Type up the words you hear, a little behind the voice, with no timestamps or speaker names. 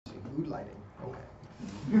mood lighting. Okay.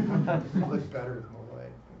 Looks better with more light.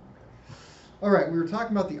 Okay. All right, we were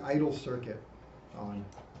talking about the idle circuit on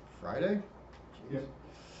Friday. Jeez. Yep.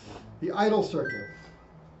 The idle circuit.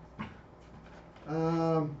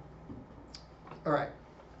 All right.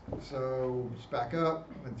 So just back up.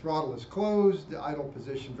 When throttle is closed, the idle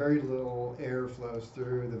position, very little air flows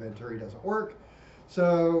through. The venturi doesn't work.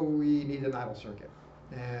 So we need an idle circuit.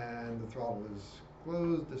 And the throttle is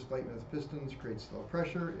closed. Displacement of the pistons creates low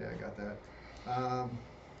pressure. Yeah, I got that.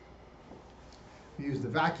 We use the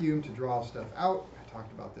vacuum to draw stuff out. I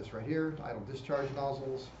talked about this right here. Idle discharge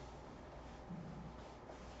nozzles.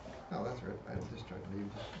 Oh, that's right. Idle discharge.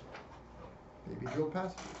 Maybe drill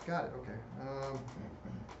passages. Got it. Okay.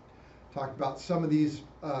 Talked about some of these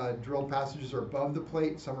drilled passages are above the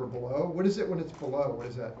plate, some are below. What is it when it's below? What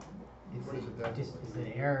is that? What is it there? Just is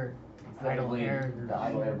it air? It's idle air. The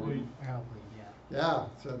idle air bleed. Air bleed, yeah. Yeah.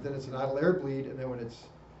 So then it's an idle air bleed, and then when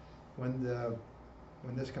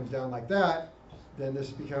this comes down like that, then this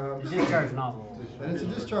becomes Discharge nozzle. Then it's a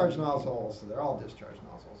discharge nozzle. So they're all discharge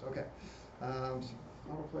nozzles. Okay.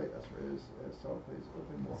 Throttle plate, that's where it is. Throttle plate is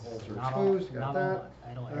open, more holes are exposed. Got that.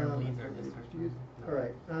 Idle air bleeds are discharge nozzle. All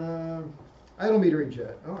right. Idle metering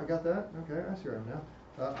jet. Oh, I got that. Okay, I see where I am now.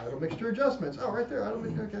 Idle mixture adjustments. Oh, right there. Idle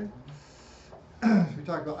mixture. Okay. So we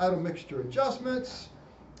talked about idle mixture adjustments.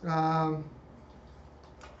 I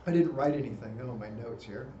didn't write anything on my notes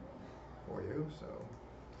here for you. So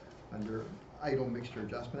under idle mixture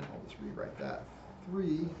adjustment, I'll just rewrite that.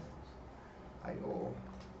 3 idle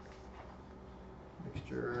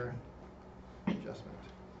mixture adjustment.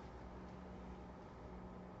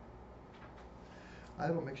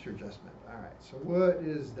 Idle mixture adjustment. All right, so what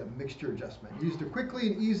is the mixture adjustment? Used to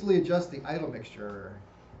quickly and easily adjust the idle mixture.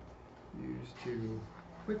 Used to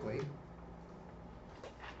quickly.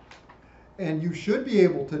 And you should be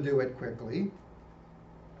able to do it quickly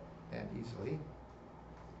and easily.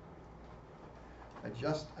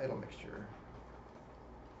 Adjust idle mixture.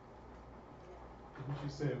 Didn't you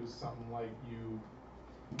say it was something like you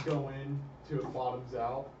go in till it bottoms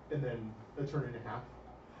out and then turn it in half?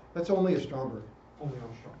 That's only a Stromberg. Only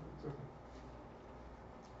on Strombergs,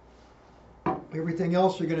 okay. Everything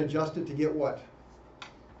else, you're going to adjust it to get what?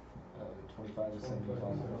 25 to 75.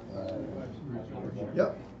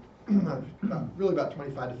 Yep. Really about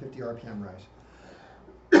 25 to 50 RPM rise.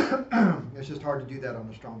 It's just hard to do that on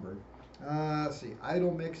the Stromberg. Let's see.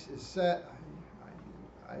 Idle mix is set.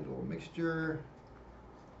 Idle mixture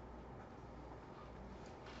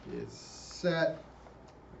is set.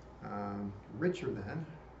 Richer than.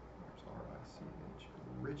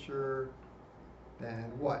 Richer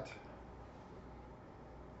than what?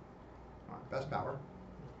 Best power.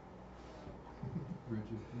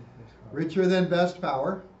 Richer than best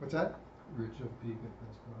power. What's that? Rich of peak at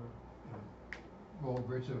best power. Well,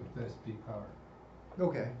 rich of best peak power.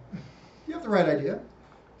 Okay. You have the right idea.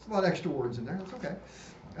 There's a lot of extra words in there. That's okay.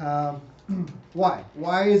 Why?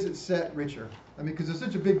 Why is it set richer? I mean, because it's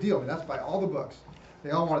such a big deal. I mean, that's by all the books.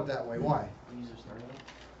 They all want it that way. Why?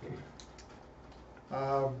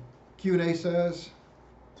 Q&A says?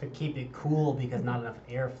 To keep it cool because not enough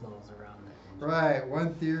air flows around it. Right.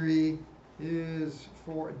 One theory is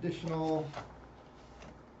for additional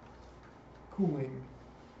cooling.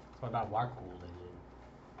 What about water cooled?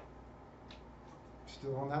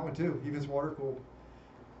 Still on that one too, even if it's water cooled.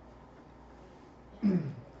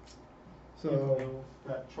 So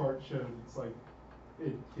that chart showed it's like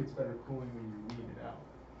it gets better cooling when you wean it out,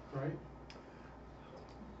 right?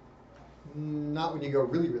 Not when you go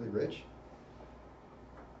really, really rich.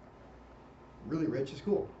 Really rich is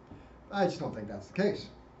cool. I just don't think that's the case.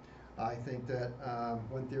 I think that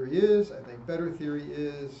one theory is, I think better theory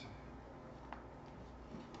is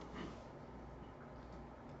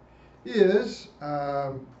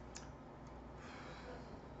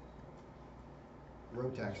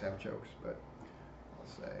Rotax have chokes, but I'll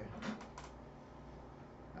say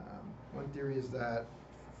one theory is that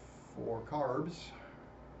for carbs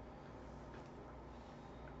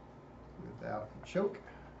without choke,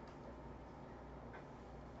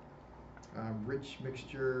 rich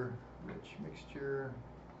mixture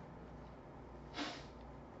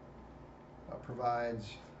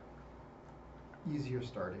provides easier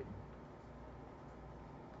starting.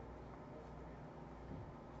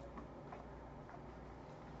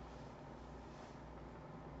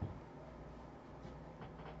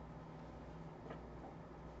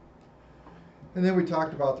 And then we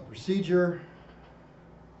talked about the procedure.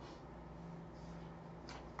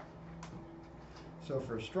 So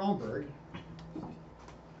for Stromberg,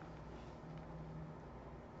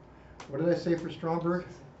 what did I say for Stromberg?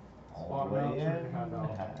 All the way in.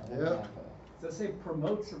 Yep. Does that say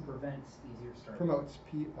promotes or prevents easier start? Promotes,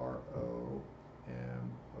 Promote.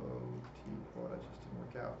 Boy, that just didn't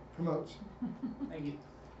work out. Promotes. Thank you.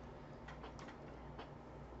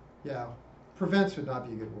 Yeah, prevents would not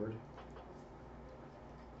be a good word.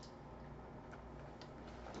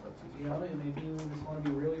 You know, maybe you just want to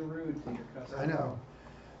be really rude to your customer. I know.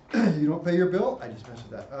 You don't pay your bill? I just messed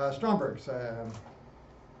with that. Stromberg's.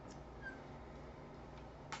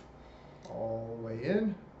 All the way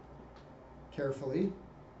in. Carefully.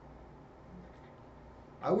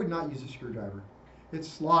 I would not use a screwdriver. It's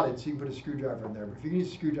slotted, so you can put a screwdriver in there. But if you use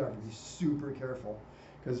a screwdriver, be super careful,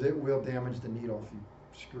 because it will damage the needle if you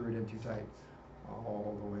screw it in too tight.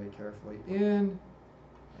 All the way carefully in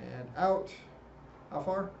and out. How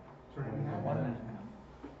far? 1.5.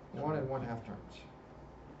 1 1/2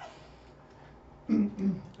 turns.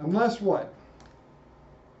 Unless what?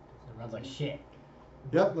 It runs like shit.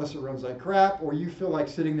 Yep, unless it runs like crap, or you feel like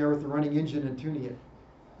sitting there with the running engine and tuning it.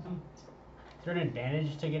 Is there an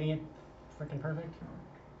advantage to getting it freaking perfect?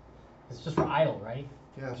 It's just for idle, right?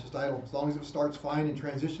 Yeah, it's just idle. As long as it starts fine and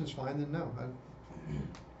transitions fine, then no.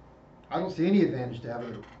 I don't see any advantage to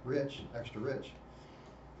having it rich, extra rich.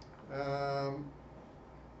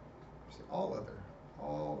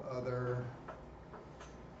 All other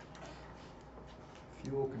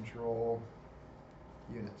fuel control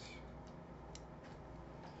units.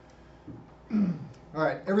 All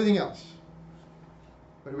right, everything else.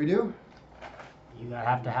 What do we do? You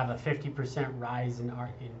have to have a 50% rise in or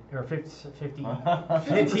 50, 50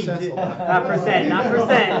 50%'s a lot. not percent,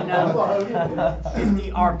 no,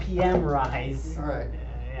 50 RPM rise. All right.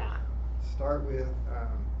 Yeah. Start with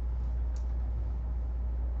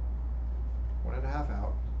 1.5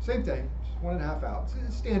 out. Same thing, just 1.5 out.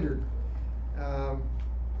 It's standard.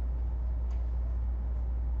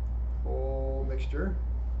 Full mixture.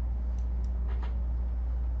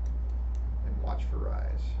 And watch for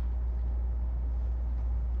rise.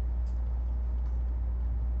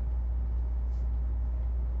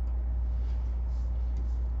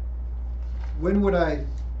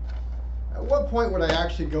 At what point would I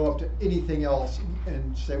actually go up to anything else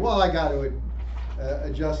and say, well, I got to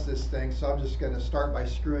adjust this thing, so I'm just going to start by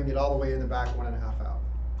screwing it all the way in the back 1.5 out.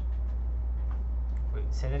 Wait,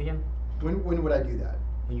 say that again? When would I do that?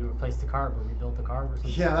 When you replace the carb or rebuild the carb or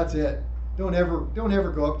something? Yeah, that's it. Don't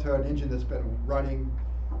ever go up to an engine that's been running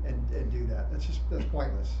and do that. That's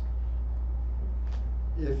pointless.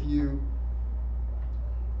 If you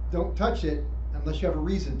don't touch it unless you have a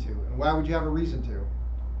reason to, and why would you have a reason to?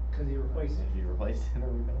 Because you replace it. If you replaced it or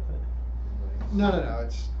rebuilt it. No.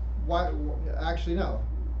 It's why? Actually, no.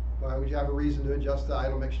 Why would you have a reason to adjust the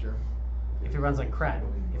idle mixture? If it runs like crap,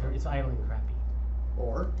 if it's idling crappy.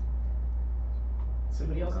 Or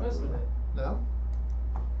Somebody else messed with it. no?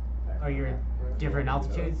 Or you're at different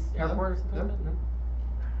altitudes, airport or something like that?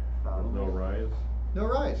 No? No rise. No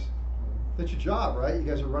rise. That's your job, right? You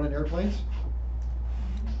guys are running airplanes.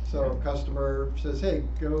 So a customer says, "Hey,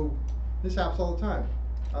 this happens all the time.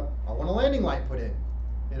 I want a landing light put in.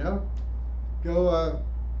 You know, go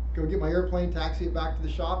get my airplane, taxi it back to the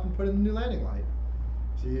shop, and put in the new landing light."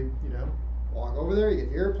 So you walk over there, you get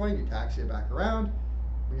the airplane, you taxi it back around.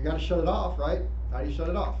 Well, you got to shut it off, right? How do you shut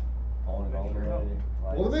it off? Pull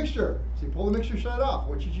Pull the mixture. So you pull the mixture, shut it off.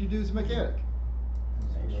 What should you do as a mechanic?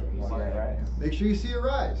 Make sure you see a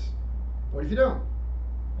rise. What if you don't?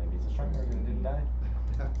 Maybe it's a Stromberg and it didn't die.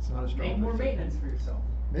 It's not a strong. Make more maintenance for yourself.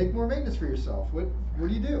 Make more maintenance for yourself. What do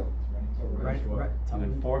you do? Right. To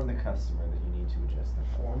inform the customer that you need to adjust the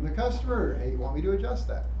Inform the customer. Hey, you want me to adjust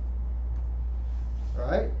that? All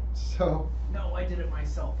right. So No, I did it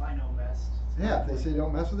myself. I know best. yeah, if they say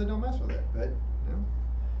don't mess with it, don't mess with it. But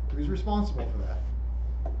who's responsible for that?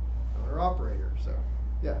 Another operator. So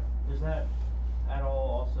yeah. Does that at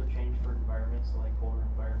all also change for environments, so like colder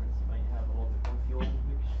environments, you might have a little bit more fuel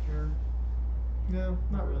mixture? No,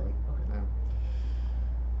 not really. Okay. No.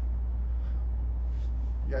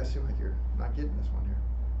 You guys seem like you're not getting this one here.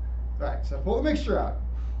 All right, so pull the mixture out.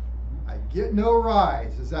 I get no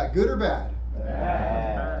rise. Is that good or bad?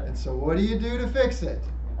 Bad. And so what do you do to fix it?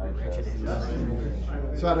 Adjust.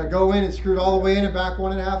 So I had to go in and screw it all the way in and back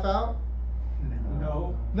 1.5 out?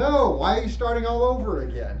 No, No, why are you starting all over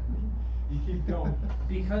again? you keep going.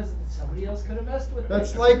 Because somebody else could have messed with it.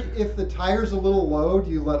 That's like if the tire's a little low, do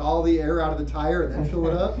you let all the air out of the tire and then fill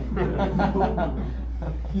it up?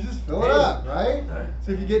 You just fill it up, right?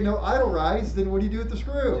 So if you get no idle rise, then what do you do with the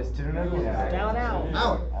screw? Just turn it over. Down,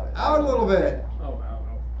 out. Out a little bit. Oh, wow.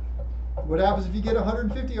 What happens if you get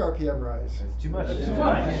 150 RPM rise? It's too much. That's too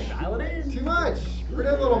much. Dial it in. Too much. Screw it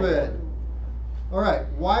in a little bit. All right.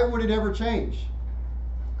 Why would it ever change?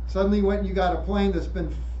 Suddenly, when you got a plane that's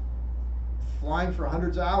been flying for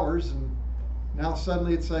hundreds of hours, and now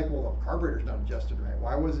suddenly it's like, well, the carburetor's not adjusted right.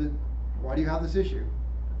 Why do you have this issue?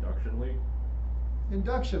 Induction leak.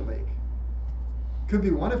 Induction leak. Could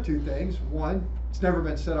be one of two things. One, it's never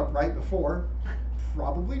been set up right before.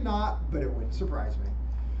 Probably not, but it wouldn't surprise me.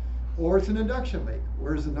 Or it's an induction leak.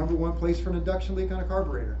 Where's the number one place for an induction leak on a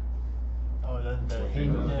carburetor? Oh, the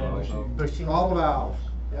bushing. Throttle valve.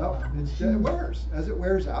 Yep. It wears. As it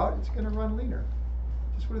wears out, it's going to run leaner.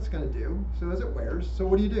 Just what it's going to do. So as it wears, so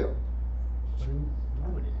what do?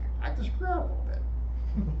 Act the screw out a little bit.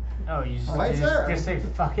 Oh, you Why is there? just say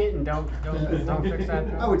fuck it and don't fix that.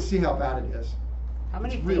 I would see how bad it is. How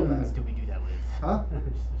many It's real things bad. do we do that with? Huh?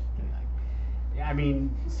 Yeah, I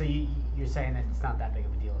mean, so you're saying that it's not that big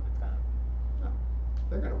of a deal if it's got. No.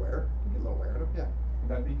 They're going to wear. You get a little wear in them, yeah. Would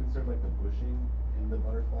that be considered like the bushing in the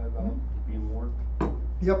butterfly valve being worn?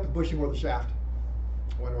 Yep, the bushing or the shaft.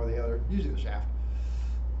 One or the other. Usually the shaft.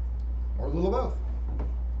 Or a little of both.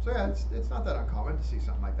 So yeah, it's not that uncommon to see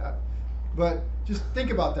something like that. But just think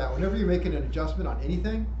about that. Whenever you're making an adjustment on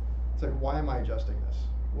anything, it's like, why am I adjusting this?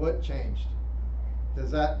 What changed? Because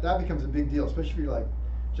that becomes a big deal, especially if you're like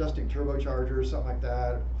adjusting turbochargers, something like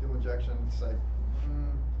that, fuel injection. It's like,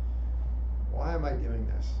 why am I doing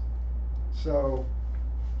this? So,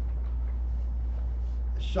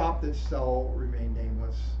 a shop that sell remain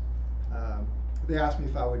nameless. They asked me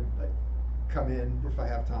if I would like come in if I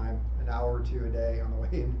have time, an hour or two a day on the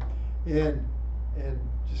way in, and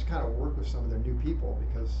just kind of work with some of their new people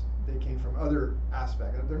because they came from other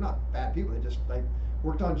aspects. They're not bad people. They just like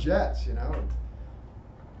worked on jets,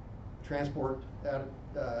 transport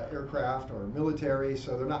aircraft or military,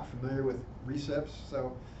 so they're not familiar with recips.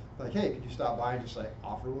 So like, hey, could you stop by and just like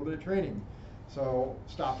offer a little bit of training? So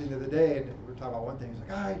stopped in the other day and we were talking about one thing. He's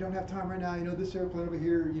like, I don't have time right now. This airplane over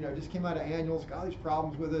here, just came out of annuals, got all these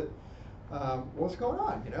problems with it. What's going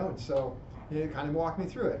on? And so he kind of walked me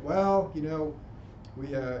through it. Well, we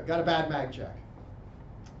got a bad mag check,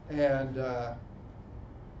 and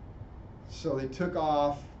so they took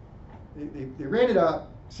off. They ran it up.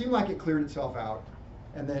 Seemed like it cleared itself out,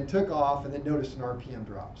 and then took off, and then noticed an RPM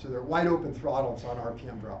drop. So they're wide open throttles on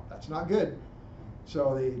RPM drop. That's not good.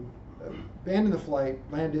 So they abandoned the flight,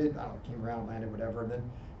 landed. I don't know, came around, landed, whatever, and then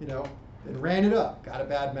then ran it up. Got a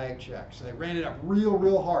bad mag check. So they ran it up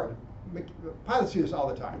real hard. Pilots do this all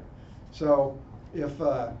the time. So if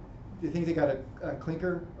you think they got a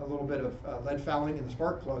clinker, a little bit of lead fouling in the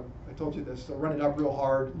spark plug, I told you this, so run it up real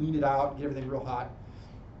hard, lean it out, get everything real hot,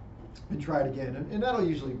 and try it again. And that'll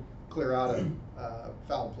usually clear out a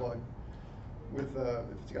foul plug with if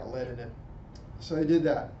it's got lead in it. So I did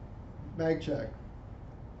that. Mag check.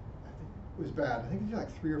 I think it was bad. I think they did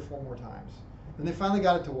like 3 or 4 more times. Then they finally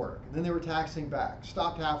got it to work. And then they were taxiing back.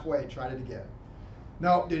 Stopped halfway, tried it again.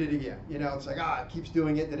 No, did it again. It's like, it keeps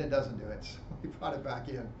doing it, then it doesn't do it. So we brought it back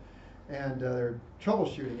in. And they're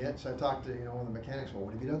troubleshooting it. So I talked to one of the mechanics. Well,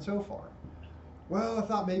 what have you done so far? Well, I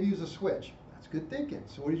thought maybe it was a switch. That's good thinking.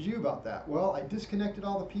 So what did you do about that? Well, I disconnected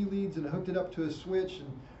all the P leads and hooked it up to a switch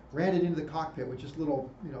and ran it into the cockpit with just little,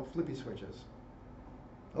 flippy switches.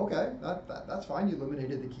 Okay, that's fine. You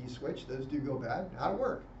eliminated the key switch. Those do go bad. How'd it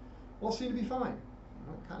work? Well, it seemed to be fine.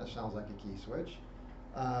 Well, it kind of sounds like a key switch.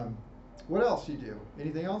 What else do you do?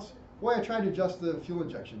 Anything else? Well, I tried to adjust the fuel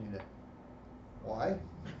injection unit. Why?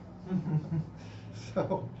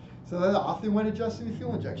 So then off they went adjusting the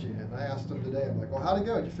fuel injection unit. And I asked them today, I'm like, well, how'd it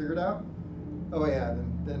go? Did you figure it out? Oh, yeah.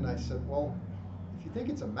 And then I said, well, if you think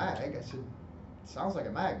it's a mag, I said, it sounds like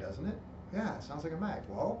a mag, doesn't it? Yeah, it sounds like a mag.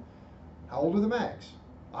 Well, how old are the mags?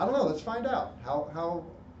 I don't know. Let's find out. How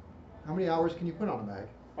many hours can you put on a mag?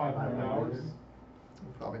 500 hours.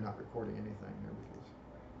 I'm probably not recording anything there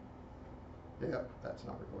because, yeah, that's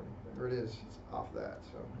not recording. There it is. It's off that.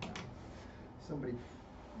 So somebody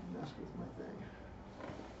messed with my thing.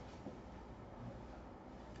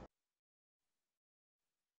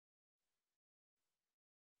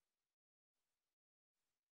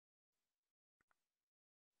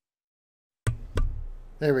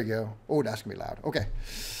 There we go. Oh, that's gonna be loud. Okay.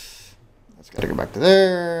 Let's gotta go back to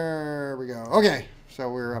there. We go. Okay. So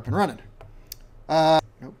we're up and running.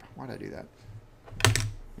 Nope. Why'd I do that? Am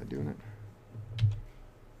I doing it?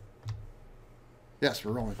 Yes,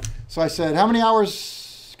 we're rolling. So I said, how many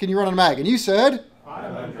hours can you run on a mag? And you said?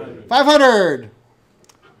 500. 500.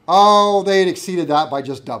 Oh, they had exceeded that by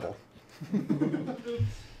just double.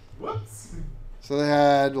 Whoops. So they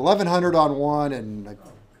had 1,100 on one and like,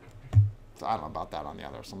 I don't know about that on the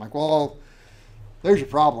other. So I'm like, well, there's your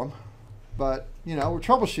problem. But, we're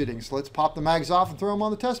troubleshooting, so let's pop the mags off and throw them on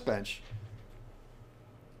the test bench.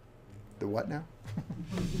 The what now?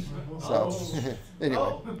 So,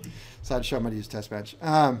 anyway. So I'd show them how to use test bench.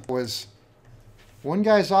 Was One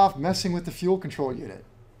guy's off messing with the fuel control unit.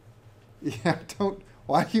 Yeah,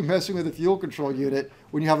 why are you messing with the fuel control unit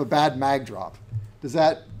when you have a bad mag drop? Does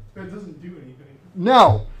that? That doesn't do anything.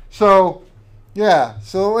 No. So, yeah.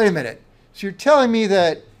 So wait a minute. So you're telling me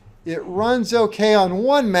that it runs okay on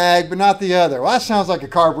one mag, but not the other. Well, that sounds like a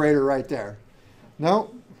carburetor right there.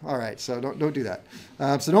 No? All right. So don't do that.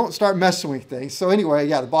 So don't start messing with things. So anyway,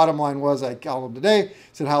 yeah, the bottom line was I called him today,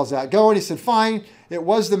 said, how's that going? He said, fine. It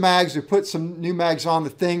was the mags. We put some new mags on. The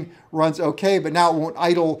thing runs okay, but now it won't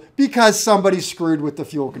idle because somebody screwed with the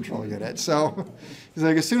fuel control unit. So he's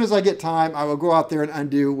like, as soon as I get time, I will go out there and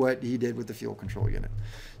undo what he did with the fuel control unit.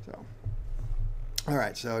 So, all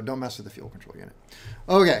right. So don't mess with the fuel control unit.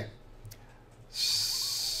 Okay.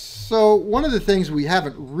 So one of the things we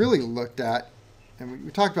haven't really looked at, and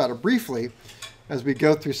we talked about it briefly as we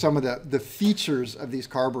go through some of the features of these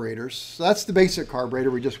carburetors. So that's the basic carburetor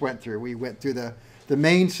we just went through. We went through the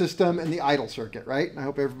main system and the idle circuit, right? And I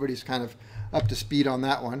hope everybody's kind of up to speed on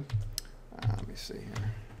that one. Let me see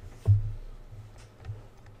here.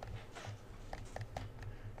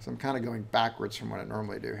 So I'm kind of going backwards from what I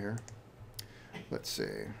normally do here. Let's see.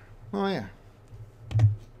 Oh, yeah.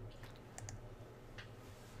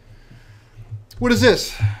 What is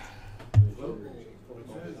this?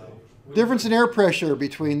 Difference in air pressure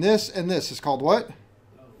between this and this is called what?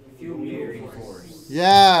 Fuel metering force.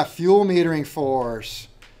 Yeah, fuel metering force.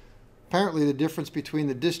 Apparently the difference between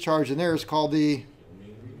the discharge and there is called the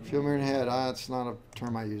fuel metering head. That's not a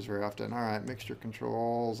term I use very often. All right, mixture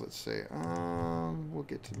controls. Let's see. We'll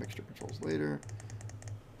get to mixture controls later.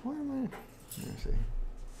 Why am I? Let me see.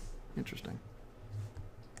 Interesting.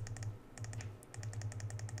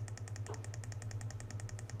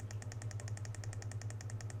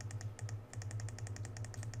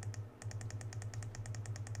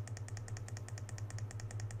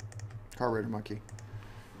 Carburetor monkey.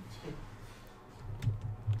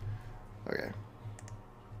 Okay.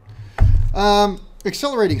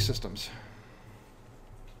 Accelerating systems.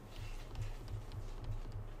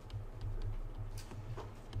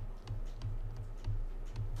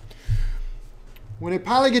 When a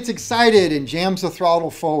pilot gets excited and jams the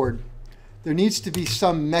throttle forward, there needs to be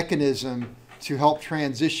some mechanism to help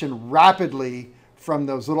transition rapidly from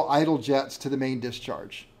those little idle jets to the main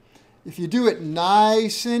discharge. If you do it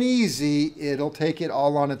nice and easy, it'll take it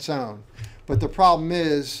all on its own. But the problem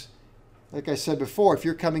is, like I said before, if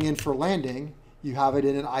you're coming in for landing, you have it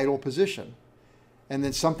in an idle position. And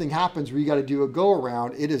then something happens where you got to do a go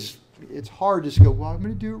around. It's hard just to go, well, I'm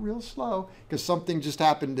going to do it real slow because something just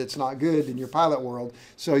happened that's not good in your pilot world.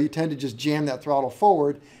 So you tend to just jam that throttle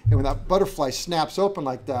forward. And when that butterfly snaps open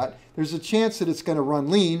like that, there's a chance that it's going to run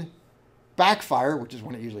lean, backfire, which is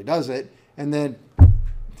when it usually does it, and then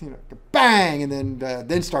bang, and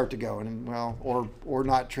then start to go, and well, or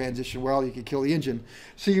not transition well. You could kill the engine.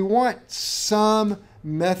 So you want some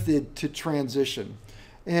method to transition.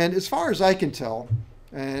 And as far as I can tell,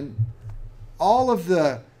 and all of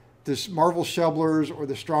the Marvel Sheblers or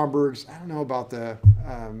the Strombergs, I don't know about the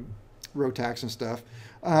Rotax and stuff.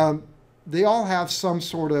 They all have some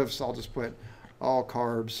sort of. So I'll just put all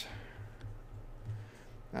carbs.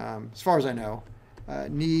 As far as I know,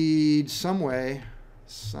 need some way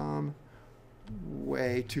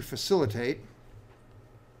to facilitate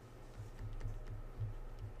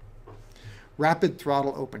rapid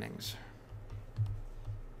throttle openings.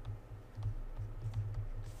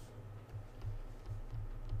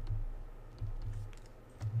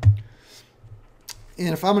 And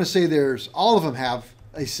if I'm going to say all of them have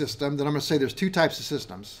a system, then I'm going to say there's two types of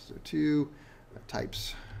systems. So two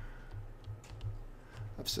types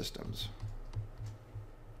of systems.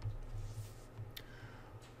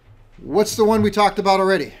 What's the one we talked about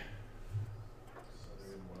already?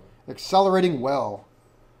 Accelerating well.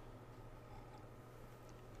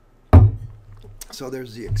 So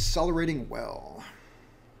there's the accelerating well.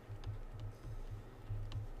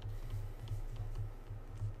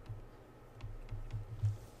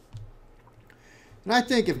 And I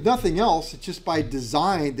think if nothing else, it's just by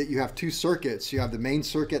design that you have two circuits. You have the main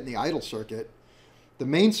circuit and the idle circuit. The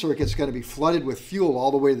main circuit's going to be flooded with fuel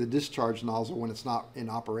all the way to the discharge nozzle when it's not in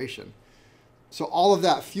operation. So all of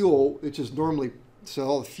that fuel, which is normally, so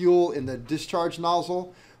all the fuel in the discharge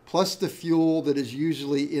nozzle, plus the fuel that is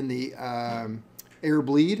usually in the air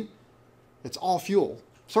bleed, it's all fuel.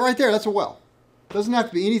 So right there, that's a well. It doesn't have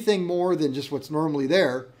to be anything more than just what's normally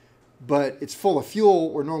there, but it's full of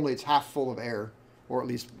fuel, or normally it's half full of air, or at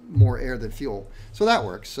least more air than fuel. So that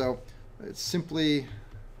works. So it's simply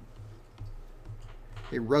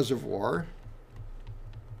a reservoir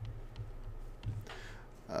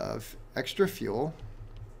of extra fuel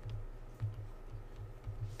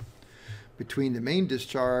between the main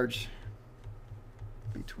discharge,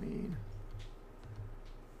 metering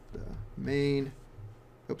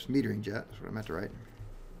jet, that's what I meant to write.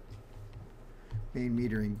 Main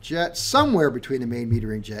metering jet, somewhere between the main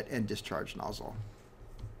metering jet and discharge nozzle.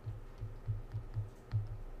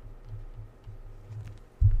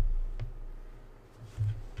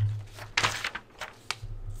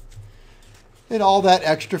 And all that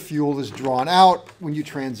extra fuel is drawn out when you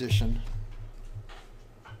transition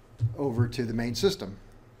over to the main system.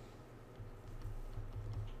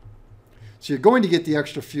 So you're going to get the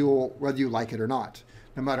extra fuel whether you like it or not.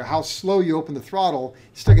 No matter how slow you open the throttle, you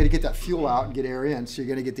still got to get that fuel out and get air in, so you're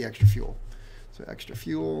going to get the extra fuel. So extra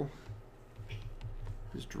fuel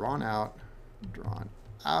is drawn out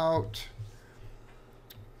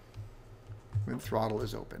when throttle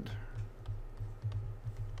is opened.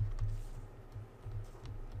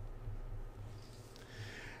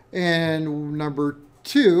 And number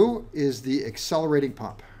 2 is the accelerating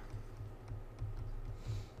pump.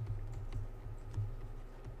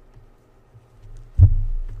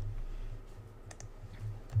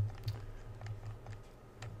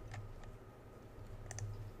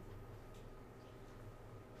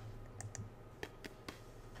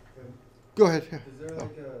 Go ahead. Yeah. Is there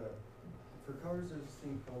like for cars there's this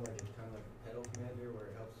thing called like kind of like a pedal commander where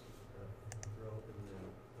it helps throw open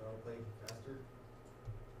the throttle plate faster?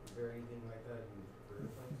 Is there anything like that for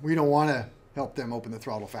airplanes? We don't want to help them open the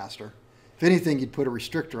throttle faster. If anything, you'd put a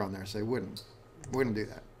restrictor on there, so they wouldn't. We wouldn't do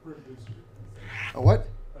that. Sprint booster. A what?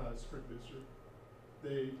 Sprint booster.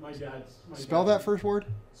 My Spell that first word?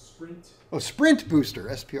 Sprint. Oh, sprint booster.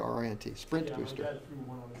 S-P-R-I-N-T. Sprint Yeah, booster. my dad threw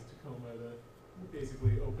one on his Tacoma to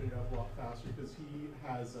basically open it up a lot faster because he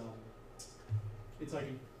has it's like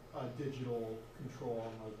a digital control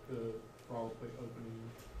on like the throttle plate opening.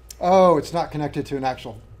 Oh, it's not connected to an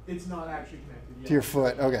actual, It's not actually connected yet. to your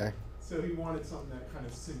foot. Okay. So he wanted something that kind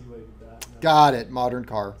of simulated that. Got it. Modern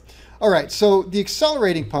car. All right. So the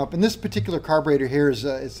accelerating pump, and this particular carburetor here is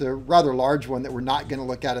it's a rather large one that we're not going to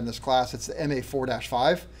look at in this class. It's the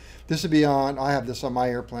MA4-5. This would be on, I have this on my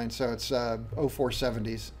airplane, so it's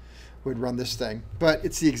 0470s would run this thing. But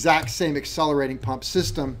it's the exact same accelerating pump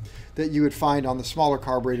system that you would find on the smaller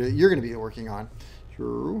carburetor that you're going to be working on.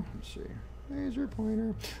 Let's see. Laser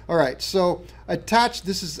pointer. All right. So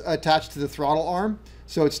this is attached to the throttle arm.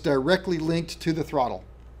 So it's directly linked to the throttle.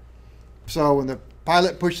 So when the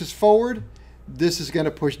pilot pushes forward, this is going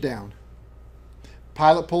to push down.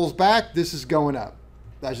 Pilot pulls back, this is going up.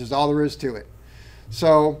 That's just all there is to it.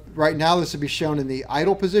 So right now this will be shown in the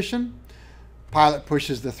idle position. Pilot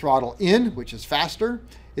pushes the throttle in, which is faster.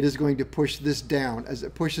 It is going to push this down. As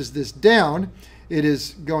it pushes this down, it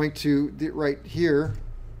is going to, right here,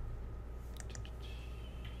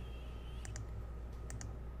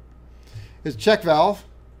 is a check valve.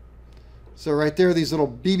 So right there, these little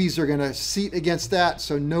BBs are going to seat against that,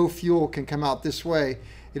 so no fuel can come out this way.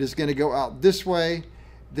 It is going to go out this way.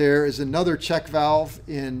 There is another check valve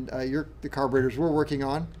in the carburetors we're working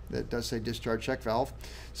on that does say discharge check valve.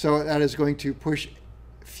 So that is going to push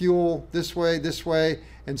fuel this way,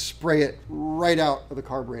 and spray it right out of the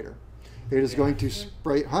carburetor. It is going to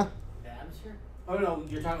spray, huh? The atmosphere? Oh no,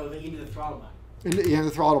 you're talking about into the throttle body. In the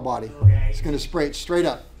throttle body. Okay. It's going to spray it straight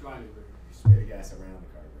up. Drawing Spray the gas around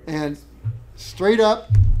the carburetor. And straight up,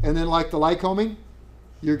 and then like the Lycoming,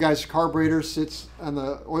 your guy's carburetor sits on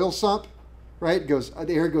the oil sump, right? The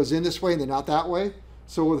air goes in this way and then out that way.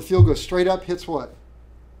 So when the fuel goes straight up, hits what?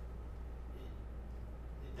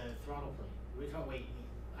 the throttle plate. Wait,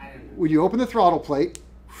 I don't know. When you open the throttle plate,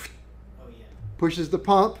 Oh yeah. pushes the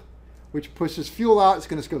pump, which pushes fuel out. It's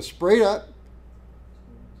going to go straight up.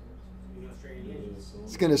 You go straight in.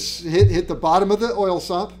 It's going to hit the bottom of the oil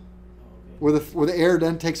sump, Oh, okay. where the air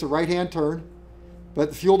then takes a right-hand turn. But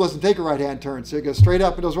the fuel doesn't take a right-hand turn, so it goes straight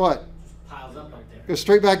up and does what? Piles up there. Goes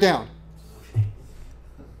straight back down, Okay.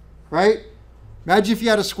 right? Imagine if you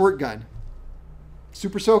had a squirt gun,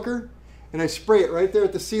 super soaker, and I spray it right there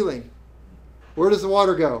at the ceiling. Where does the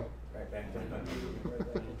water go? Right back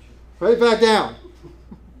down. Right back down.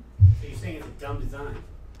 So you're saying it's a dumb design?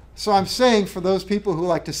 So I'm saying for those people who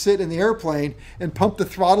like to sit in the airplane and pump the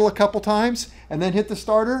throttle a couple times and then hit the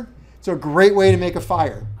starter, it's a great way to make a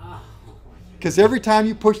fire. Oh. Because every time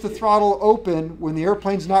you push the throttle open when the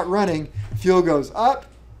airplane's not running, fuel goes up,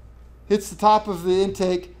 hits the top of the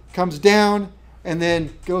intake, comes down, and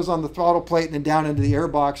then goes on the throttle plate and then down into the air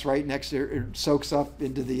box right next to it. It soaks up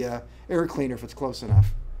into the air cleaner if it's close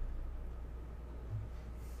enough.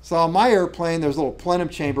 So on my airplane, there's a little plenum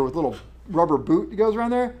chamber with a little rubber boot that goes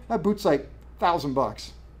around there. That boot's like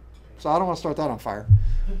 $1,000. So I don't want to start that on fire.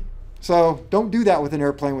 So don't do that with an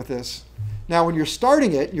airplane with this. Now, when you're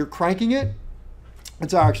starting it, you're cranking it.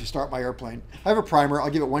 That's how I actually start my airplane. I have a primer. I'll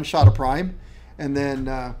give it one shot of prime, and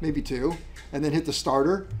then maybe two, and then hit the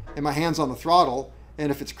starter, and my hand's on the throttle.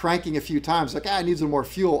 And if it's cranking a few times, like, it needs a little more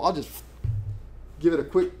fuel, I'll just give it a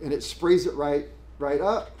quick, and it sprays it right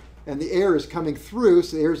up, and the air is coming through,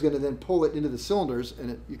 so the air is going to then pull it into the cylinders,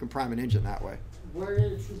 and you can prime an engine that way. Where are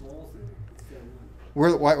the two balls in there instead of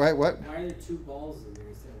one? What? Why are there two balls in there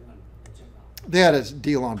instead of one? Check out. They had a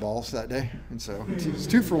deal on balls that day, and so it's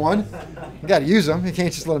 2 for 1. You got to use them. You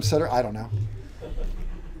can't just let them sit. I don't know.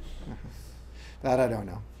 That I don't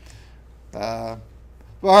know.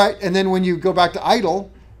 All right, and then when you go back to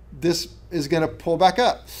idle, this is going to pull back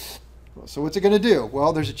up. So what's it going to do?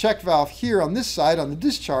 Well, there's a check valve here on this side on the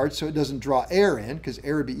discharge, so it doesn't draw air in, because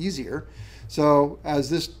air would be easier. So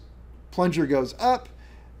as this plunger goes up,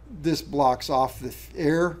 this blocks off the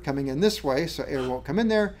air coming in this way, so air won't come in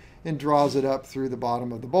there, and draws it up through the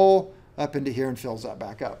bottom of the bowl, up into here, and fills that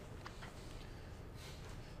back up.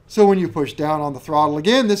 So when you push down on the throttle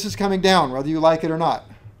again, this is coming down, whether you like it or not.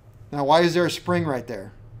 Now, why is there a spring right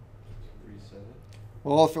there? Reset it.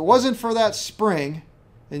 Well, if it wasn't for that spring,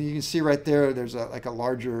 and you can see right there, there's like a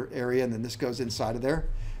larger area, and then this goes inside of there.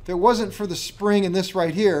 If it wasn't for the spring and this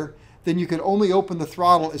right here, then you could only open the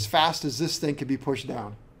throttle as fast as this thing could be pushed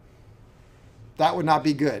down. That would not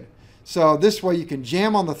be good. So this way you can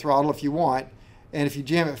jam on the throttle if you want, and if you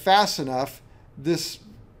jam it fast enough, this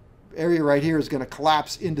area right here is going to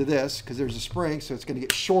collapse into this because there's a spring, so it's going to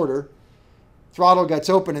get shorter. Throttle gets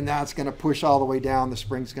open, and now it's going to push all the way down. The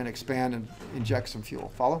spring's going to expand and inject some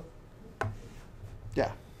fuel. Follow?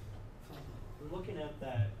 Yeah. We're looking at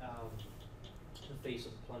that, the face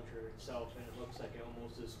of the plunger itself, and it looks like it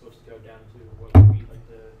almost is supposed to go down to what would be like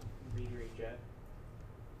the metering jet.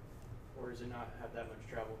 Or does it not have that much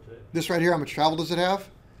travel to it? This right here, how much travel does it have?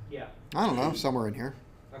 Yeah. I don't know, somewhere in here.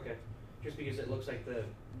 Okay. Just because it looks like the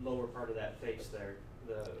lower part of that face there,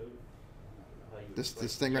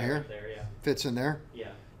 This thing right here? There, yeah. Fits in there? Yeah.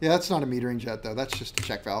 Yeah, that's not a metering jet, though. That's just a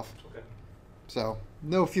check valve. Okay. So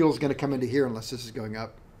no fuel is going to come into here unless this is going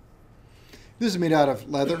up. This is made out of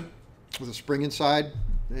leather with a spring inside.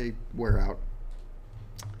 They wear out.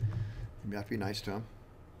 You have to be nice to them.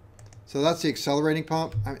 So that's the accelerating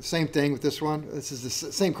pump. I mean, same thing with this one. This is the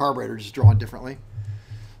same carburetor, just drawn differently.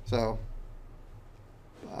 So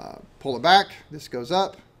pull it back. This goes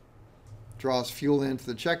up, draws fuel into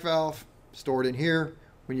the check valve, stored in here.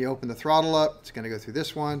 When you open the throttle up, it's going to go through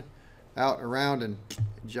this one, out, around, and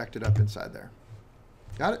inject it up inside there.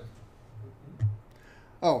 Got it?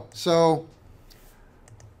 Oh, so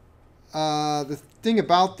the thing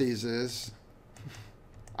about these is,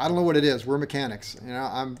 I don't know what it is. We're mechanics. You know,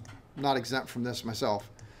 I'm not exempt from this myself.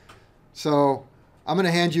 So I'm going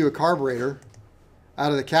to hand you a carburetor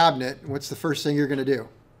out of the cabinet. What's the first thing you're going to do?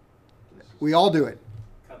 We all do it.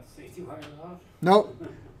 Cut the safety wires off. Nope. I'm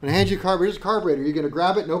going to hand you a carburetor. Here's a carburetor. You're going to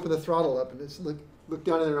grab it and open the throttle up. And just look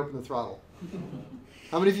down in there and open the throttle.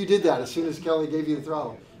 How many of you did that as soon as Kelly gave you the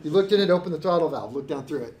throttle? You looked in it, opened the throttle valve, looked down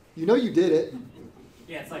through it. You know you did it.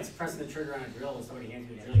 Yeah, it's like pressing the trigger on a drill when somebody hands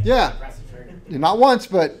you a drill. You Yeah. Press the trigger. Not once,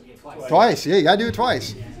 but Yeah, twice. twice. Yeah, you got to do it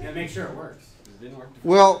twice. Yeah, you gotta make sure it works. It didn't work.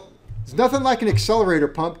 Well, there's nothing like an accelerator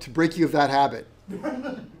pump to break you of that habit.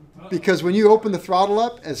 Because when you open the throttle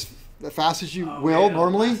up as fast as you will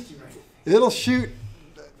normally, it'll shoot,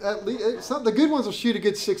 at least, the good ones will shoot a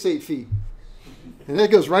good 6-8 feet. And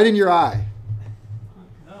it goes right in your eye.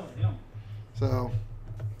 Oh, yeah. So,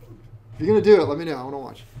 if you're going to do it, let me know. I want to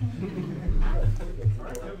watch.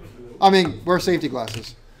 I mean, wear safety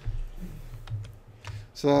glasses.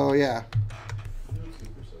 So, yeah.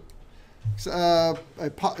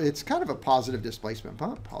 It's kind of a positive displacement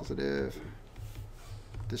pump. Positive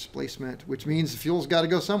displacement, which means the fuel's got to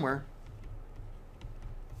go somewhere.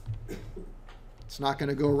 It's not going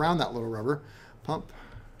to go around that little rubber pump.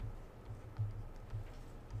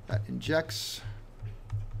 That injects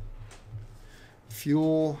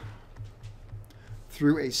fuel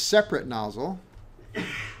through a separate nozzle.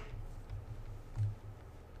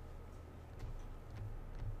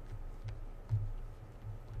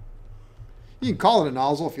 You can call it a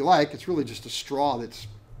nozzle if you like. It's really just a straw that's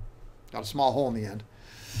got a small hole in the end.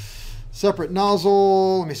 Separate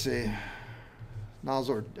nozzle, let me see.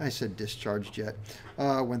 Nozzle, or I said discharge jet,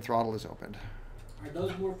 when throttle is opened. Are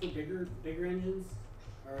those more for bigger engines?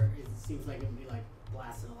 Or it seems like it would be like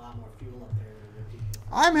blasting a lot more fuel up there than 50?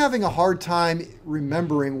 I'm having a hard time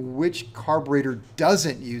remembering which carburetor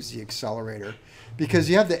doesn't use the accelerator, because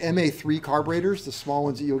you have the MA3 carburetors, the small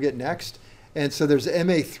ones that you'll get next. And so there's the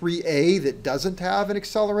MA3A that doesn't have an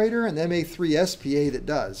accelerator and the MA3SPA that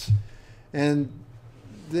does. And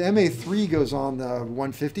the MA3 goes on the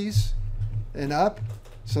 150s and up.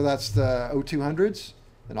 So that's the O200s.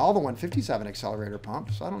 And all the 150s have an accelerator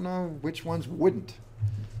pump. So I don't know which ones wouldn't,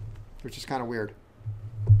 which is kind of weird.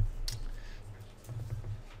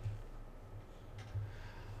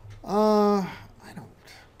 I don't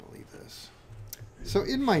believe this. So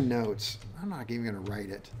in my notes, I'm not even going to write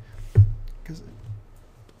it because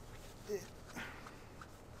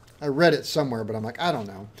I read it somewhere, but I'm like, I don't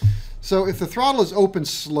know. So if the throttle is open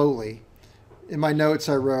slowly, in my notes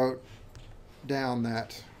I wrote down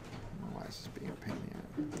that, why is this being a pain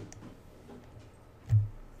in the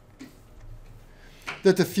ass?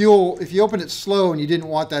 That the fuel, if you open it slow and you didn't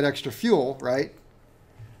want that extra fuel, right?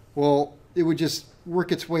 Well, it would just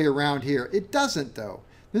work its way around here. It doesn't though.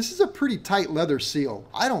 This is a pretty tight leather seal.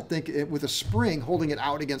 I don't think it, with a spring holding it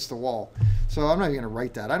out against the wall. So I'm not even going to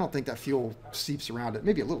write that. I don't think that fuel seeps around it.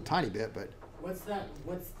 Maybe a little tiny bit, but. What's the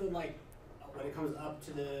like, when it comes up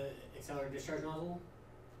to the accelerator discharge nozzle,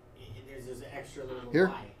 there's this extra little Here?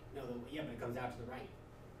 Y. No, yeah, but it comes out to the right.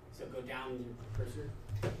 So go down your cursor.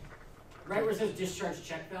 Right where it says discharge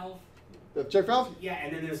check valve. The check valve? Yeah,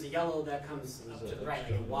 and then there's the yellow that comes up to the right,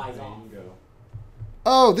 like it Y's off.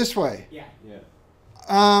 Oh, this way. Yeah.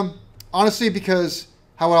 Honestly, because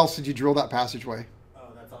how else did you drill that passageway? Oh,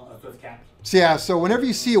 that's all. That's what's capped. So yeah, so whenever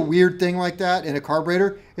you see a weird thing like that in a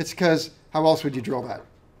carburetor, it's because how else would you drill that?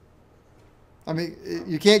 I mean,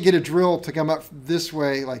 you can't get a drill to come up this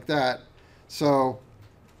way like that. So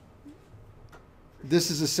this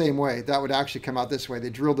is the same way. That would actually come out this way. They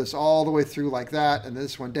drilled this all the way through like that, and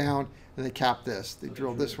this one down, and they capped this. They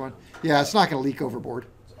drilled this one. Yeah, it's not going to leak overboard.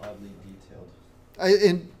 It's oddly detailed.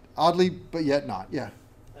 And oddly, but yet not. Yeah.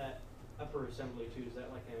 That upper assembly too, is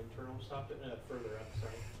that like an internal stop to it? Further up,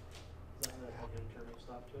 sorry. Is that like an internal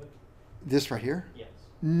stop to it? This right here? Yes.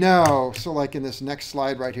 No. So like in this next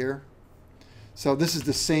slide right here. So this is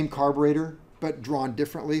the same carburetor, but drawn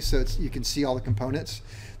differently, so it's, you can see all the components.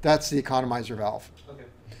 That's the economizer valve. Okay.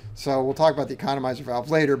 So we'll talk about the economizer valve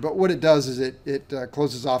later, but what it does is it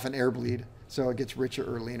closes off an air bleed, so it gets richer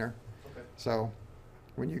or leaner. Okay. So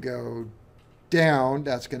when you go down,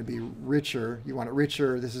 that's going to be richer. You want it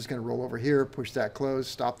richer. This is going to roll over here, push that closed,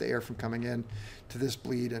 stop the air from coming in to this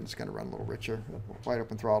bleed, and it's going to run a little richer. Wide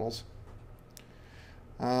open throttles.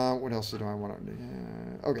 What else do I want to do?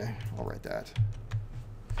 Okay, I'll write that.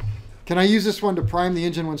 Can I use this one to prime the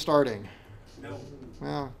engine when starting? No.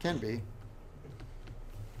 Well, can be.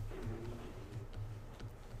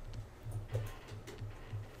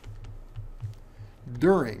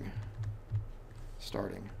 During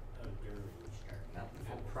starting. Oh, during start,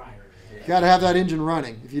 not prior. You got to have that engine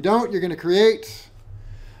running. If you don't, you're going to create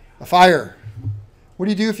a fire. What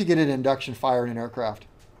do you do if you get an induction fire in an aircraft?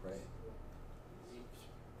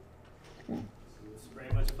 Spray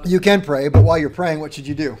a bunch of You can pray, but while you're praying, what should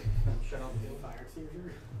you do? shut off the fire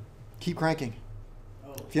extinguisher. Keep cranking.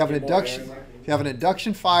 Oh. If you have an Get more induction, air. if you have an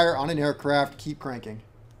induction fire on an aircraft, keep cranking.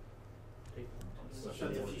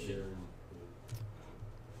 Shut the fusion.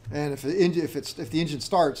 And if the engine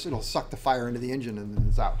starts, it'll suck the fire into the engine and then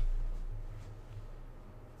it's out.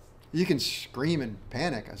 You can scream and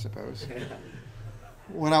panic, I suppose.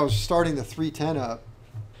 When I was starting the 310 up,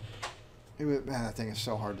 man, that thing is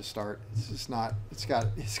so hard to start. It's just not. It's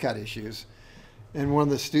got issues. And one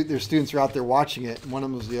of the their students are out there watching it, and one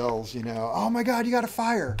of them yells, "Oh my God, you got a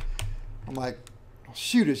fire!" I'm like, oh,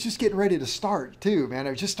 shoot, it's just getting ready to start too, man.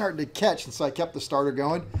 I was just starting to catch, and so I kept the starter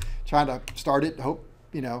going, trying to start it. Hope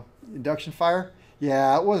induction fire.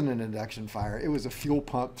 Yeah, it wasn't an induction fire. It was a fuel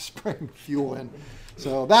pump spraying fuel in.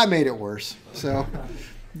 So that made it worse. So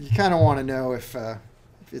you kind of want to know if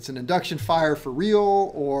it's an induction fire for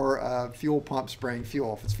real or a fuel pump spraying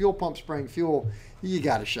fuel. If it's fuel pump spraying fuel, you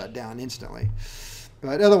got to shut down instantly.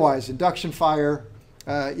 But otherwise, induction fire,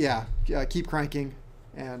 keep cranking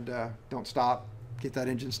and don't stop. Get that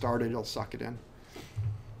engine started. It'll suck it in.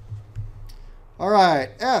 All right,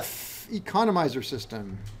 F, economizer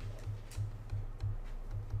system.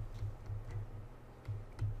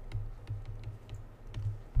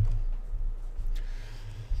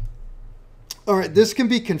 All right, this can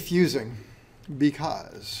be confusing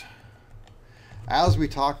because, as we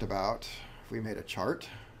talked about, if we made a chart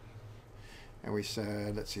and we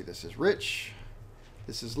said, let's see, this is rich,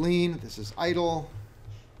 this is lean, this is idle,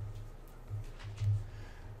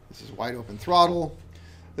 this is wide open throttle.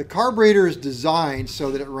 The carburetor is designed so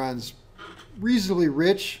that it runs reasonably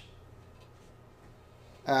rich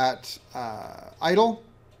at idle.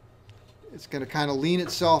 It's going to kind of lean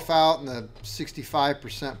itself out in the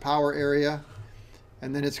 65% power area,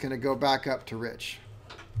 and then it's going to go back up to rich.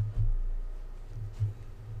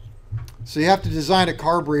 So you have to design a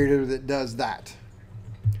carburetor that does that.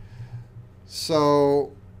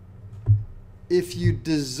 So if you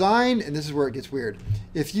design, and this is where it gets weird,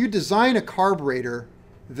 if you design a carburetor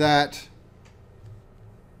that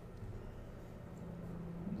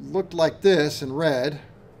looked like this in red,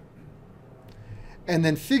 and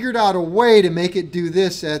then figured out a way to make it do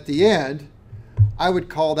this at the end, I would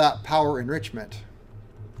call that power enrichment.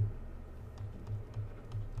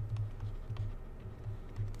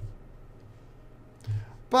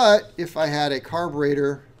 But if I had a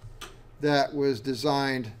carburetor that was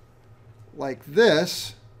designed like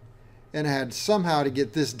this, and had somehow to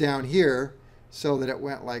get this down here so that it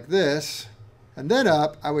went like this, and then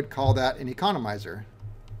up, I would call that an economizer.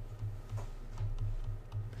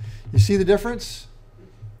 You see the difference?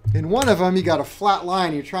 In one of them, you got a flat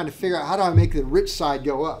line. You're trying to figure out, how do I make the rich side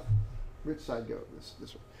go up? Rich side go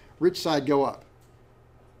this way. Rich side go up.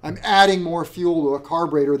 I'm adding more fuel to a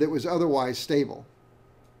carburetor that was otherwise stable.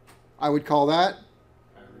 I would call that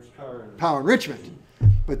power enrichment.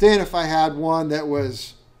 But then if I had one that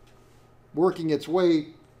was working its way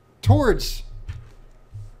towards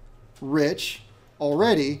rich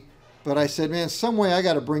already, but I said, man, some way I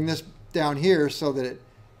got to bring this down here so that it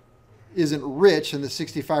isn't rich in the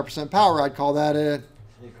 65% power, I'd call that an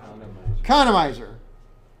economizer.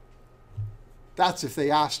 That's if they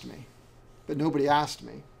asked me, but nobody asked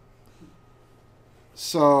me.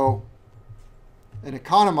 So an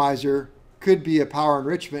economizer could be a power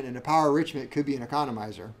enrichment, and a power enrichment could be an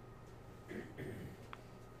economizer.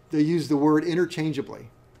 They use the word interchangeably.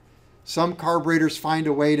 Some carburetors find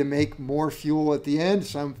a way to make more fuel at the end.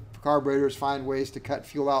 Some carburetors find ways to cut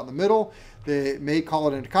fuel out in the middle. They may call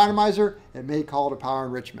it an economizer. It may call it a power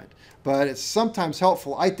enrichment. But it's sometimes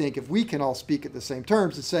helpful, I think, if we can all speak at the same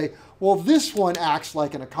terms and say, well, this one acts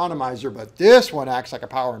like an economizer, but this one acts like a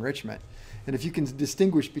power enrichment. And if you can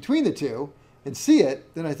distinguish between the two and see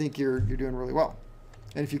it, then I think you're doing really well.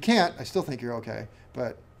 And if you can't, I still think you're okay,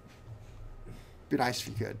 but it'd be nice if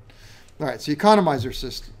you could. All right, so economizer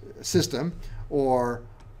system, or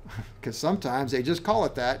because sometimes they just call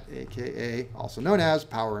it that, aka also known as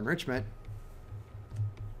power enrichment.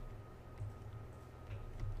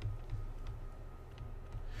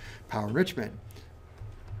 Power enrichment.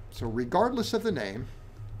 So regardless of the name,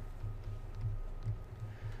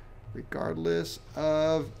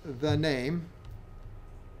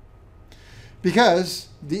 because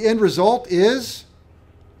the end result is,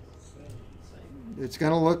 it's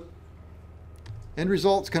going to look, end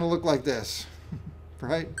result's going to look like this,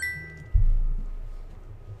 right?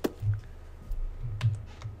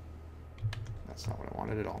 That's not what I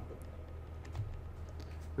wanted at all.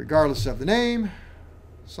 Regardless of the name,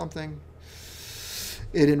 something,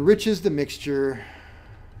 it enriches the mixture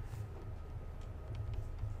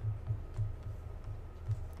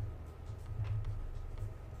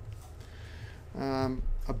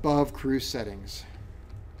above cruise settings.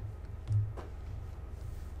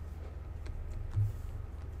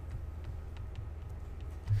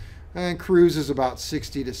 And cruise is about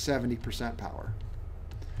 60 to 70% power.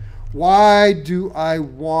 Why do I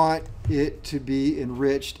want it to be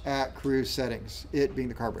enriched at cruise settings? It being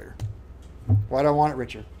the carburetor. Why do I want it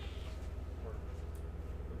richer?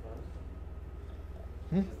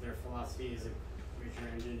 Because their philosophy is a richer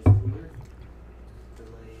engine is cooler.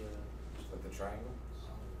 With the triangle.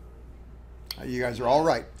 You guys are all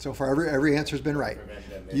right. So far, every answer's been right. Prevent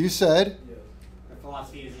detonation. You said The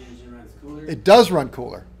philosophy is the engine runs cooler. it does run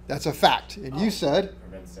cooler. That's a fact. And you said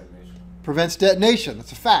Prevents detonation. prevents detonation.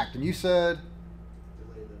 That's a fact. And you said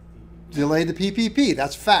delay the PPP.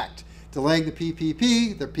 That's fact. Delaying the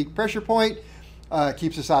PPP, the peak pressure point,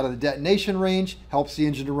 keeps us out of the detonation range, helps the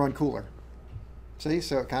engine to run cooler. See,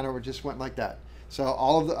 so it kind of just went like that. So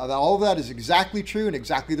all of that is exactly true and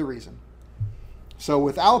exactly the reason. So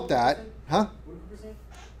without that, huh? What did you say?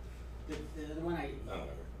 The other one I.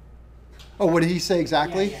 Oh, what did he say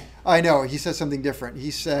exactly? Yeah. I know, he said something different.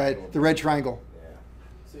 He said the red triangle. Yeah.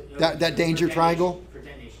 So, That danger for triangle? For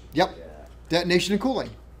detonation. Yep, Yeah. detonation and cooling.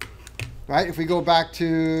 Right, if we go back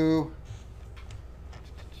to,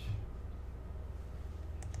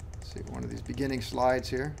 let's see, one of these beginning slides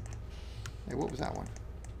here. Hey, what was that one?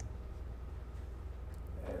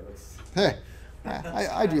 Yeah, it looks. Hey,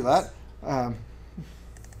 I do that. I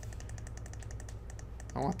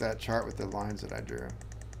want that chart with the lines that I drew.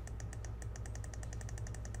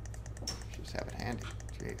 Just have it handy.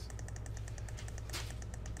 Jeez.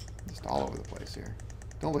 Just all over the place here.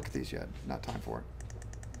 Don't look at these yet. Not time for it.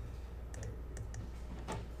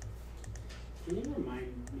 Can you remind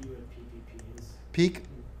me what PPP is? Peak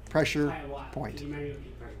pressure Can point. you remind me what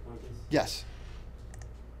peak pressure point is? Yes.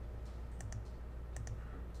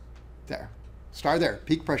 There. Start there.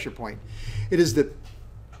 Peak pressure point. It is the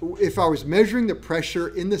if I was measuring the pressure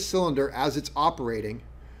in the cylinder as it's operating,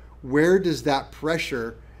 where does that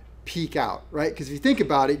pressure peak out, right? Because if you think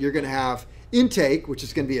about it, you're going to have intake, which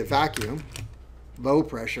is going to be a vacuum, low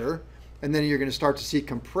pressure, and then you're going to start to see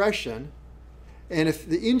compression. And if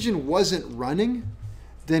the engine wasn't running,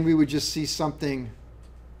 then we would just see something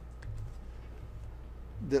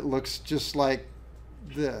that looks just like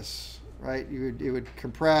this, right? It would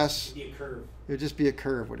compress. It'd be a curve. It would just be a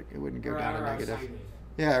curve. It wouldn't go Or down a to negative. sine wave.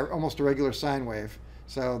 Yeah, almost a regular sine wave.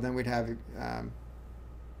 So then we'd have,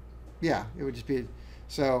 yeah, it would just be,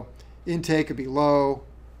 so intake would be low.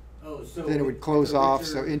 Oh, so Then it would with close the off.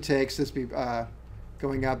 richer- So intakes, this would be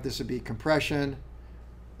going up. This would be compression.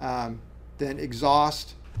 Then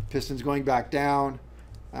exhaust, pistons going back down.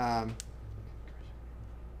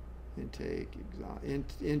 Intake,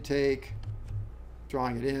 intake,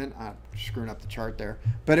 drawing it in. I'm screwing up the chart there.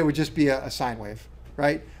 But it would just be a sine wave,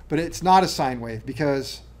 right? But it's not a sine wave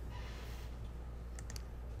because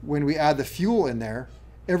when we add the fuel in there,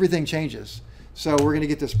 everything changes. So we're going to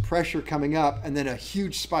get this pressure coming up and then a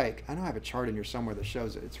huge spike. I know I have a chart in here somewhere that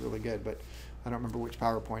shows it. It's really good, but I don't remember which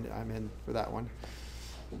PowerPoint I'm in for that one.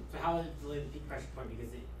 So how would it delay the peak pressure point?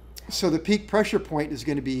 Because it. So the peak pressure point is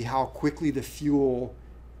going to be how quickly the fuel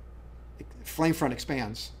flame front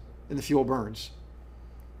expands and the fuel burns.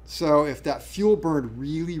 So if that fuel burned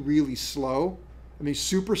really, really slow, I mean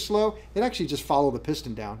super slow, it actually just follow the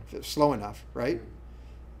piston down if it's slow enough, right?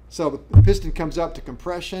 So the piston comes up to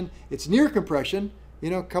compression. It's near compression, you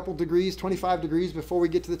know, a couple degrees, 25 degrees before we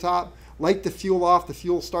get to the top. Light the fuel off. The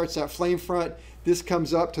fuel starts at flame front. This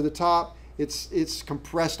comes up to the top. It's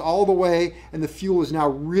compressed all the way, and the fuel is now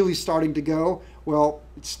really starting to go. Well,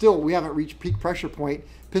 it's still, we haven't reached peak pressure point.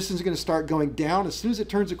 Piston's going to start going down. As soon as it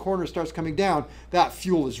turns a corner and starts coming down, that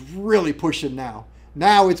fuel is really pushing now.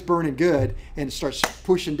 Now it's burning good, and it starts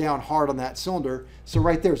pushing down hard on that cylinder. So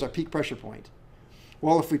right there's our peak pressure point.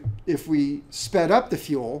 Well, if we sped up the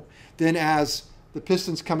fuel, then as the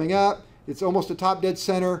piston's coming up, it's almost a top dead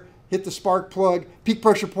center, hit the spark plug, peak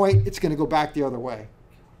pressure point, it's going to go back the other way,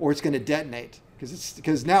 or it's going to detonate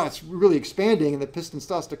because now it's really expanding and the piston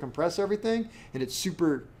starts to compress everything and it's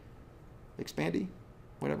super expandy,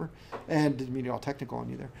 whatever. And didn't mean to be all technical on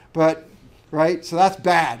you there, but right, so that's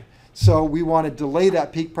bad. So we want to delay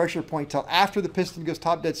that peak pressure point till after the piston goes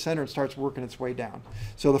top dead center and starts working its way down.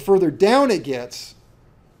 So the further down it gets,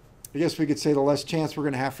 I guess we could say the less chance we're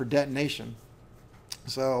going to have for detonation.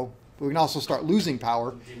 So we can also start losing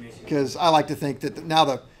power because I like to think that now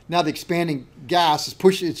the expanding gas is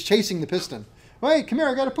pushing, it's chasing the piston. Hey, come here,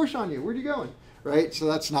 I got to push on you. Where are you going? Right? So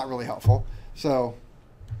that's not really helpful. So,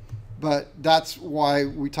 but that's why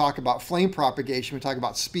we talk about flame propagation. We talk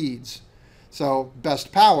about speeds. So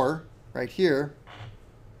best power right here,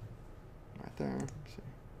 right there,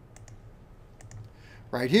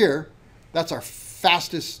 right here, that's our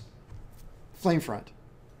fastest flame front.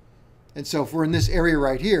 And so if we're in this area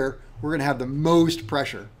right here, we're going to have the most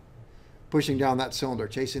pressure pushing down that cylinder,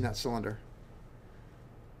 chasing that cylinder.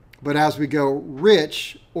 But as we go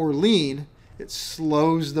rich or lean, it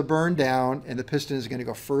slows the burn down and the piston is going to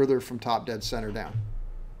go further from top dead center down.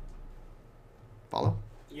 Follow?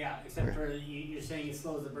 Yeah, except Okay. for you're saying it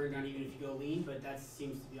slows the burn down even if you go lean, but that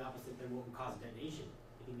seems to be opposite than what would cause detonation.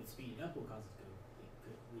 I think that speeding up will cause it to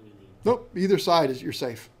go really lean. Nope, either side is you're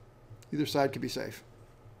safe. Either side could be safe.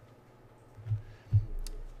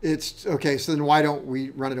 It's okay, so then why don't we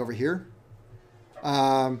run it over here?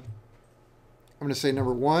 I'm going to say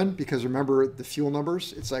number one, because remember the fuel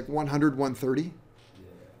numbers, it's like 100, 130. Yeah.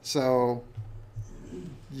 So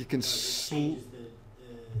you can So it changes it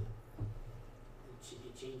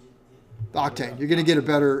changes the octane. You're going to get a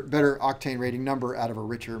better octane rating number out of a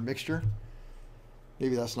richer mixture.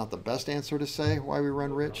 Maybe that's not the best answer to say why we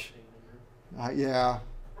run rich. Yeah,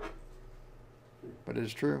 but it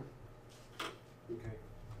is true. Okay.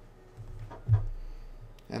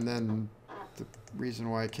 And then the reason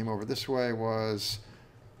why I came over this way was,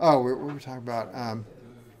 oh, we were talking about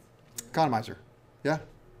economizer. Yeah?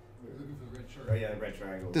 We're looking for the red chart. Oh yeah, red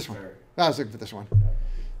triangle. This one. chart. I was looking for this one.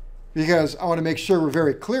 Because I want to make sure we're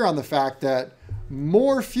very clear on the fact that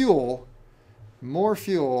more fuel,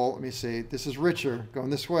 let me see, this is richer, going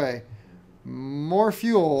this way, more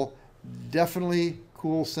fuel definitely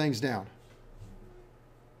cools things down.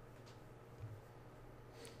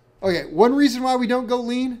 Okay, one reason why we don't go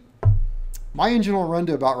lean, my engine will run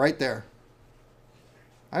to about right there.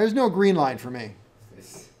 There's no green line for me.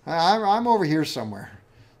 I'm over here somewhere.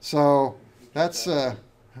 So that's, huh?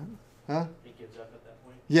 It gives up at that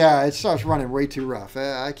point. Yeah, it starts running way too rough.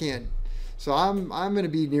 I can't. So I'm going to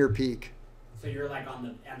be near peak. So you're like on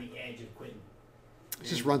the edge of quitting. It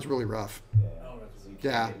just runs really rough. Yeah. Oh, right. So you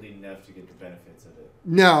Yeah. Get lean enough to get the benefits of it.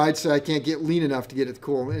 No, I'd say I can't get lean enough to get it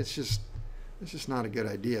cool. It's just not a good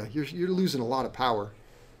idea. You're losing a lot of power.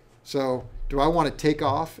 So do I want to take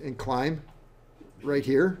off and climb right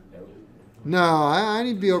here? No. No, I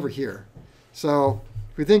need to be over here. So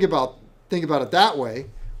if we think about it that way,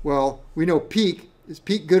 well, we know peak. Is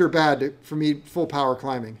peak good or bad for me full power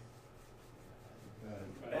climbing?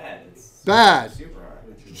 Bad. It's Bad. super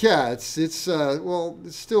hard. Yeah, it's well,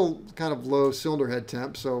 it's still kind of low cylinder head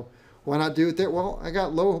temp, so why not do it there? Well, I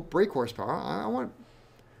got low brake horsepower. I want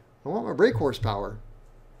my brake horsepower,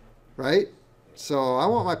 right? So I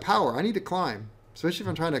want my power. I need to climb, especially if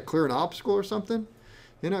I'm trying to clear an obstacle or something.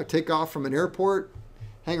 You know, take off from an airport,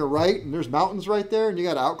 hang a right, and there's mountains right there, and you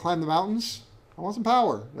got to outclimb the mountains. I want some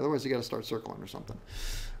power. Otherwise, you got to start circling or something,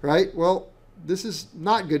 right? Well, this is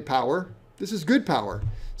not good power. This is good power.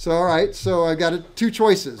 So, all right, so I've got two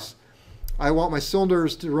choices. I want my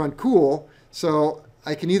cylinders to run cool, so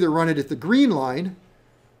I can either run it at the green line,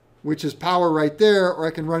 which is power right there, or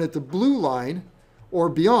I can run it the blue line or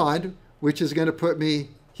beyond, which is going to put me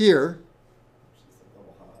here. It's a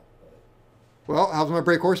little hot, Well, how's my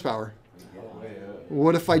brake horsepower? but Way up.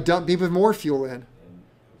 What if I dump even more fuel in? and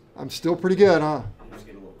I'm still pretty good, huh? you just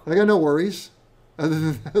get a little I got no worries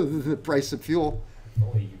other than the price of fuel.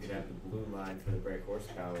 Only you could have the blue line for the brake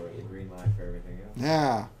horsepower and the green line for everything else.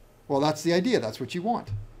 Yeah. Well, that's the idea. That's what you want.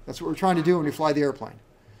 That's what we're trying to do when we fly the airplane,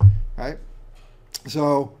 right?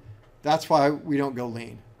 So that's why we don't go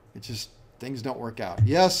lean. It's just things don't work out.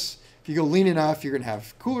 Yes, if you go lean enough, you're going to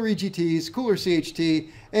have cooler EGTs, cooler CHT,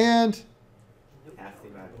 and Half the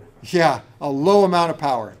amount of yeah, a low amount of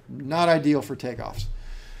power. Not ideal for takeoffs.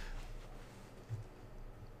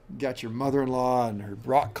 Got your mother-in-law and her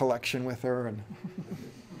rock collection with her, and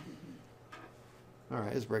all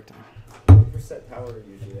right, it's break time. What percent power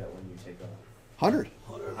usually at when you take off? 100.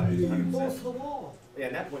 100%. Yeah,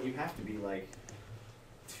 and that one you have to be like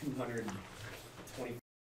 200